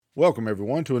Welcome,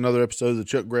 everyone, to another episode of the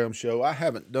Chuck Graham Show. I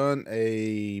haven't done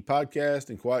a podcast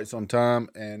in quite some time,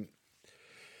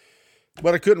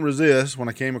 but I couldn't resist when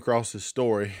I came across this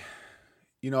story.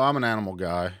 You know, I'm an animal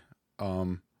guy.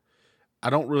 I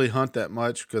don't really hunt that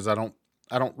much because I don't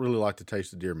really like the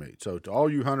taste of deer meat. So, to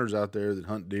all you hunters out there that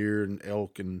hunt deer and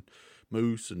elk and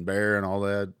moose and bear and all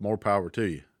that, more power to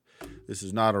you. This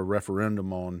is not a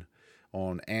referendum on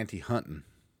anti-hunting.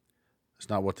 That's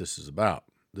not what this is about.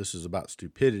 This is about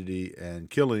stupidity and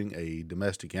killing a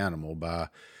domestic animal by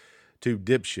two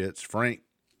dipshits. Frank,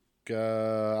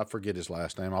 I forget his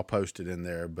last name. I'll post it in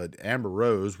there. But Amber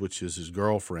Rose, which is his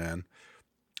girlfriend,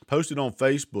 posted on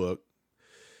Facebook.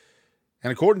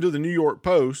 And according to the New York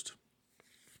Post,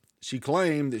 she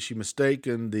claimed that she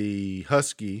mistaken the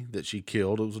Husky that she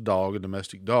killed. It was a dog, a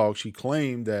domestic dog. She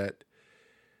claimed that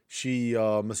she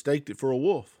mistaked it for a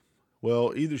wolf.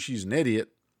 Well, either she's an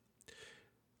idiot,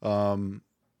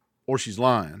 or she's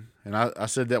lying. And I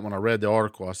said that when I read the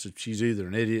article. I said she's either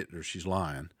an idiot or she's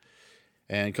lying.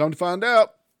 And come to find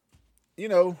out,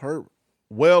 her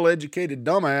well-educated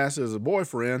dumbass as a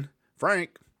boyfriend,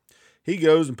 Frank, he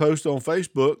goes and posts on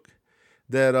Facebook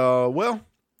that,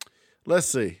 let's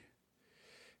see.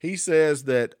 He says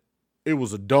that it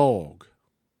was a dog.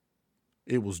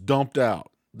 It was dumped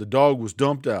out. The dog was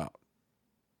dumped out.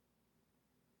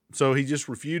 So he just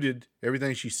refuted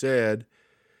everything she said,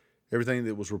 everything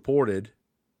that was reported.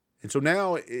 And so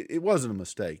now it wasn't a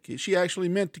mistake. She actually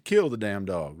meant to kill the damn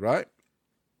dog, right?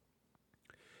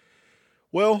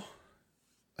 Well,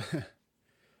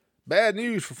 bad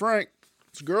news for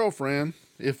Frank's girlfriend.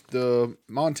 If the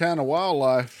Montana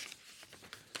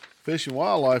Fish and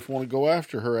Wildlife want to go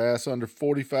after her ass under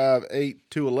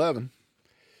 45-8-211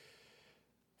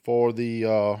 for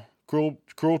the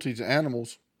cruelty to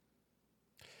animals.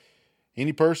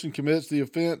 Any person commits the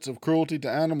offense of cruelty to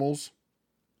animals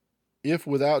if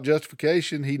without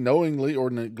justification he knowingly or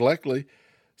neglectfully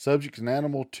subjects an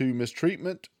animal to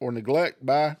mistreatment or neglect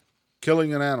by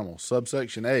killing an animal,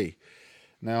 subsection A.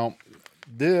 Now,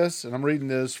 this, and I'm reading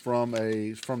this from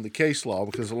the case law,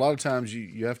 because a lot of times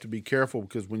you have to be careful,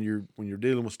 because when you're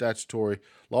dealing with statutory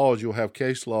laws, you'll have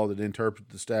case law that interpret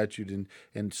the statute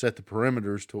and set the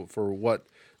perimeters for what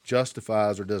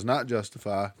justifies or does not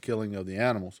justify killing of the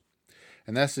animals.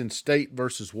 And that's in State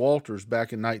versus Walters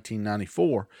back in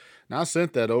 1994. Now, I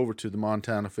sent that over to the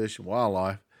Montana Fish and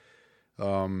Wildlife.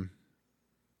 And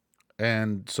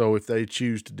so if they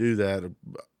choose to do that,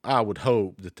 I would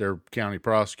hope that their county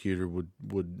prosecutor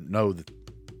would know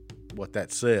what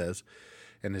that says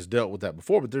and has dealt with that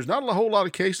before. But there's not a whole lot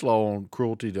of case law on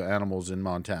cruelty to animals in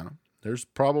Montana. There's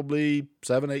probably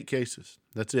 7-8 cases.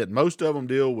 That's it. Most of them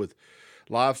deal with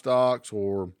livestock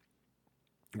or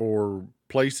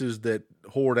places that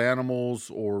hoard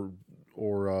animals or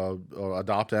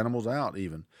adopt animals out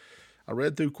even. I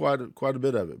read through quite a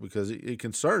bit of it because it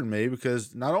concerned me,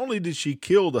 because not only did she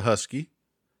kill the Husky,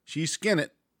 she skinned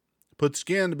it, put the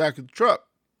skin in the back of the truck.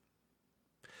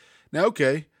 Now,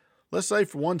 okay, let's say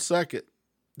for 1 second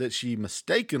that she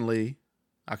mistakenly,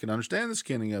 I can understand the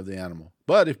skinning of the animal.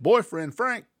 But if boyfriend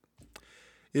Frank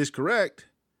is correct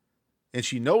and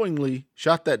she knowingly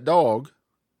shot that dog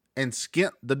and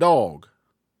skint the dog,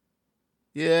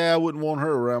 yeah, I wouldn't want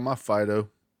her around my Fido.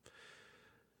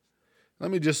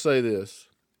 Let me just say this.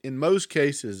 In most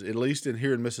cases, at least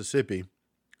here in Mississippi,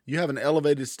 you have an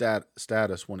elevated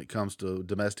status when it comes to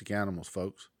domestic animals,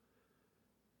 folks.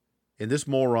 And this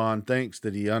moron thinks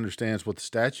that he understands what the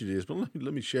statute is. But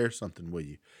let me share something with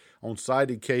you. On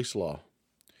cited case law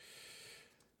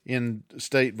in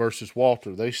State versus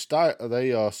Walter, they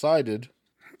cited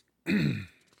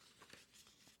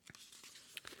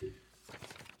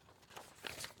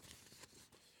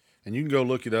and you can go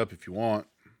look it up if you want.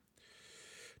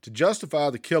 To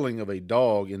justify the killing of a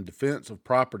dog in defense of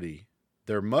property,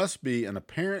 there must be an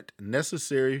apparent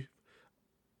necessary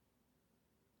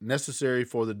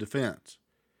for the defense,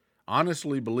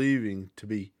 honestly believing to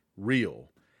be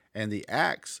real, and the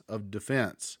acts of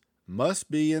defense must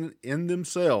be in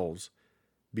themselves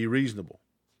be reasonable.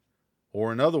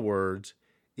 Or in other words,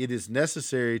 it is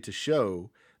necessary to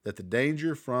show that the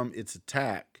danger from its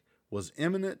attack was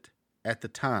imminent at the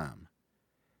time,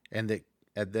 and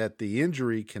that the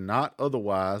injury cannot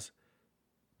otherwise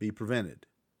be prevented.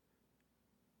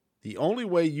 The only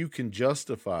way you can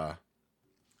justify,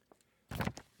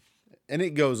 and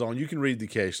it goes on, you can read the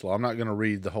case law. I'm not going to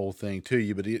read the whole thing to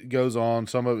you, but it goes on.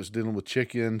 Some of it's dealing with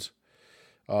chickens.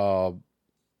 There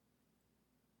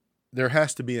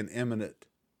has to be an imminent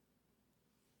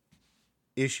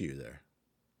issue there.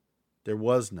 There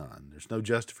was none. There's no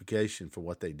justification for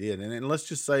what they did. And let's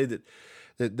just say that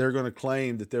they're going to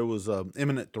claim that there was an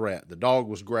imminent threat. The dog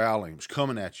was growling, was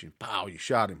coming at you. Pow, you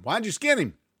shot him. Why'd you skin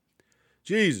him?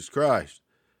 Jesus Christ.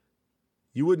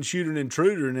 You wouldn't shoot an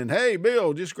intruder and then, hey,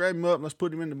 Bill, just grab him up and let's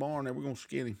put him in the barn and we're going to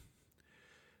skin him.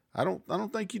 I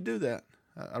don't think you do that.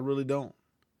 I really don't.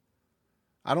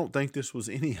 I don't think this was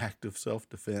any act of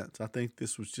self-defense. I think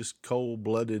this was just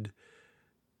cold-blooded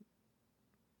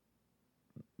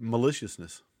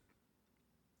maliciousness.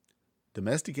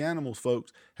 Domestic animals,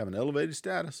 folks, have an elevated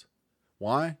status.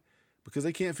 Why? Because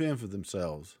they can't fend for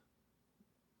themselves.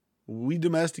 We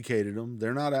domesticated them.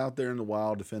 They're not out there in the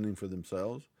wild defending for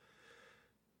themselves.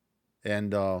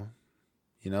 And,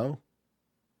 you know,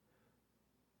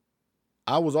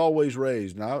 I was always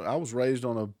raised, and I was raised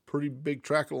on a pretty big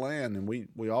tract of land, and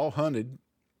we all hunted.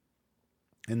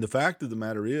 And the fact of the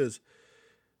matter is,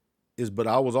 but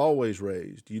I was always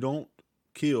raised, you don't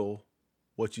kill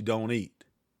what you don't eat.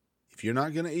 If you're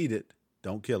not going to eat it,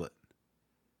 don't kill it.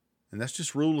 And that's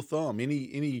just rule of thumb.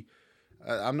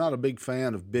 I'm not a big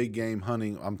fan of big game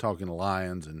hunting. I'm talking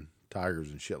lions and tigers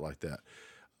and shit like that.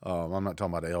 I'm not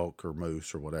talking about elk or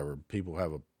moose or whatever. People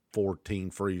have 14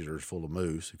 freezers full of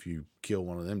moose. If you kill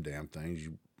one of them damn things,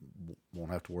 you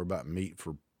won't have to worry about meat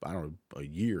for, I don't know, a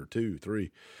year, 2,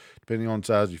 3, depending on the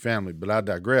size of your family. But I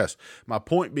digress. My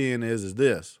point being is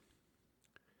this.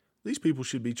 These people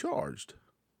should be charged.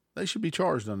 They should be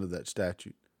charged under that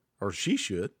statute. Or she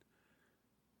should.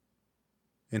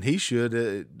 And he should.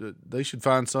 They should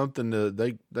find something.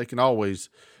 They can always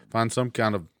find some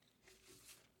kind of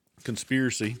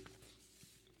conspiracy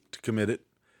to commit it.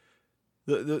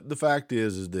 The fact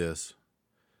is this,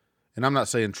 and I'm not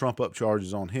saying trump up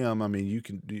charges on him. I mean, you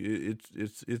can.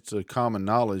 It's a common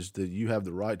knowledge that you have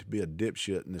the right to be a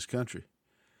dipshit in this country.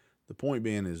 The point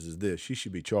being is this: she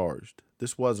should be charged.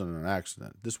 This wasn't an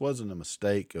accident. This wasn't a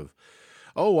mistake of,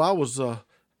 oh, I was, I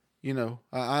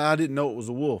didn't know it was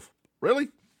a wolf. Really?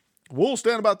 Wolf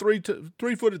stand about 3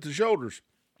 foot at the shoulders,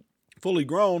 fully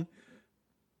grown.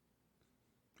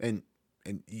 And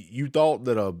you thought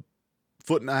that a 1.5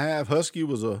 foot husky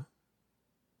was a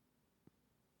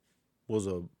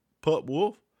pup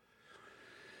wolf?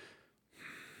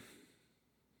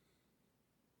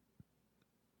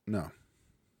 No,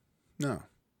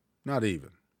 not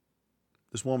even.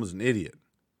 This woman's an idiot.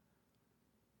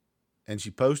 And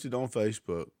she posted on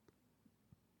Facebook.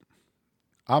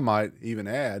 I might even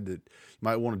add that you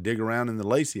might want to dig around in the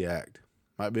Lacey Act.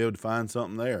 Might be able to find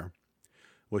something there.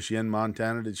 Was she in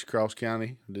Montana? Did she cross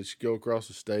county? Did she go across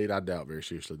the state? I doubt very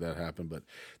seriously that happened. But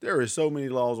there is so many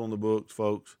laws on the books,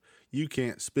 folks. You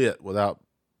can't spit without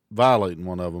violating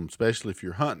one of them, especially if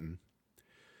you're hunting.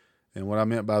 And what I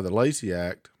meant by the Lacey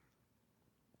Act,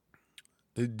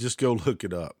 just go look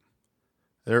it up.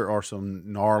 There are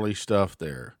some gnarly stuff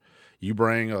there. You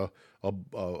bring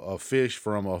a fish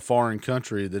from a foreign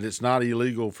country that it's not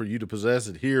illegal for you to possess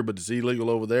it here, but it's illegal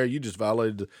over there. You just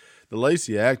violated the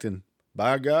Lacey Act, and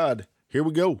by God, here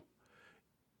we go.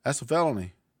 That's a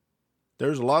felony.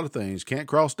 There's a lot of things. Can't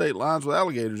cross state lines with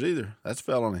alligators either. That's a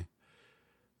felony.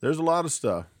 There's a lot of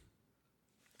stuff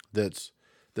that's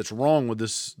wrong with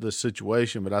this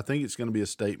situation, but I think it's going to be a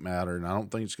state matter, and I don't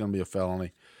think it's going to be a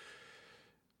felony.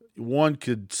 One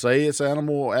could say it's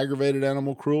aggravated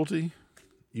animal cruelty.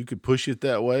 You could push it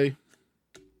that way.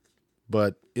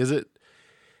 But is it?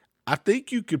 I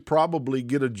think you could probably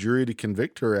get a jury to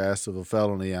convict her ass of a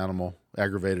felony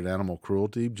aggravated animal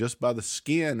cruelty just by the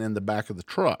skin in the back of the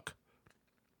truck.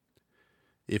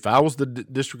 If I was the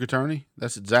district attorney,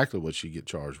 that's exactly what she'd get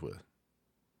charged with.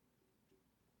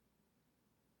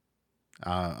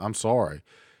 I'm sorry.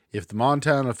 If the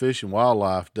Montana Fish and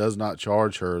Wildlife does not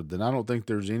charge her, then I don't think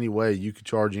there's any way you could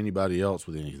charge anybody else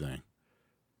with anything.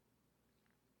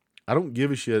 I don't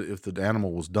give a shit if the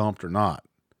animal was dumped or not.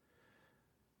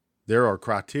 There are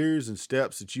criteria and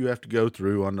steps that you have to go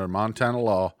through under Montana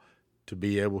law to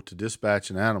be able to dispatch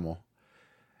an animal.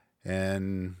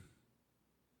 And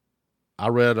I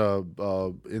read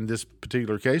in this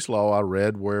particular case law, I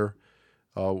read where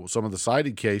some of the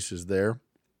cited cases there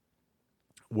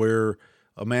where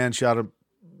a man shot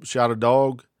a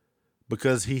dog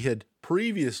because he had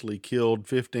previously killed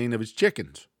 15 of his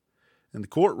chickens. And the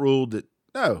court ruled that,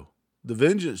 no, the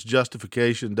vengeance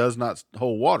justification does not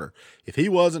hold water. If he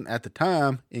wasn't at the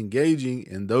time engaging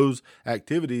in those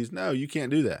activities, no, you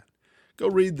can't do that. Go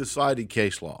read the cited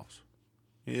case laws.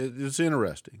 It's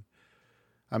interesting.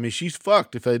 I mean, she's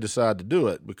fucked if they decide to do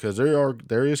it because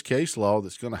there is case law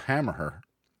that's going to hammer her.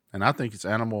 And I think it's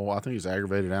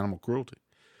aggravated animal cruelty.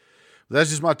 That's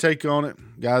just my take on it.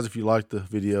 Guys, if you like the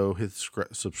video, hit the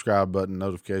subscribe button,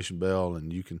 notification bell,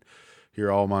 and you can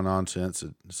hear all my nonsense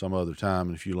at some other time.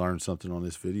 And if you learn something on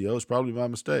this video, it's probably my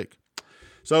mistake.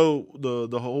 So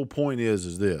the whole point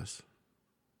is this.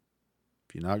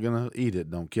 If you're not going to eat it,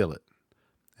 don't kill it.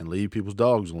 And leave people's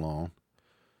dogs alone.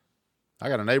 I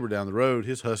got a neighbor down the road.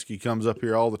 His Husky comes up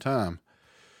here all the time.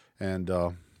 And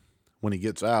when he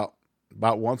gets out,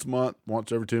 about once a month,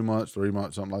 once every 2 months, 3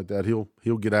 months, something like that,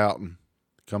 he'll get out and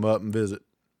come up and visit.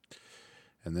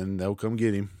 And then they'll come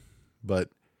get him. But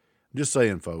I'm just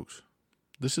saying, folks,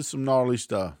 this is some gnarly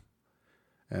stuff.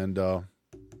 And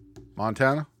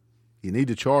Montana, you need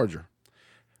a charger.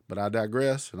 But I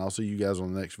digress, and I'll see you guys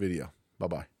on the next video.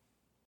 Bye-bye.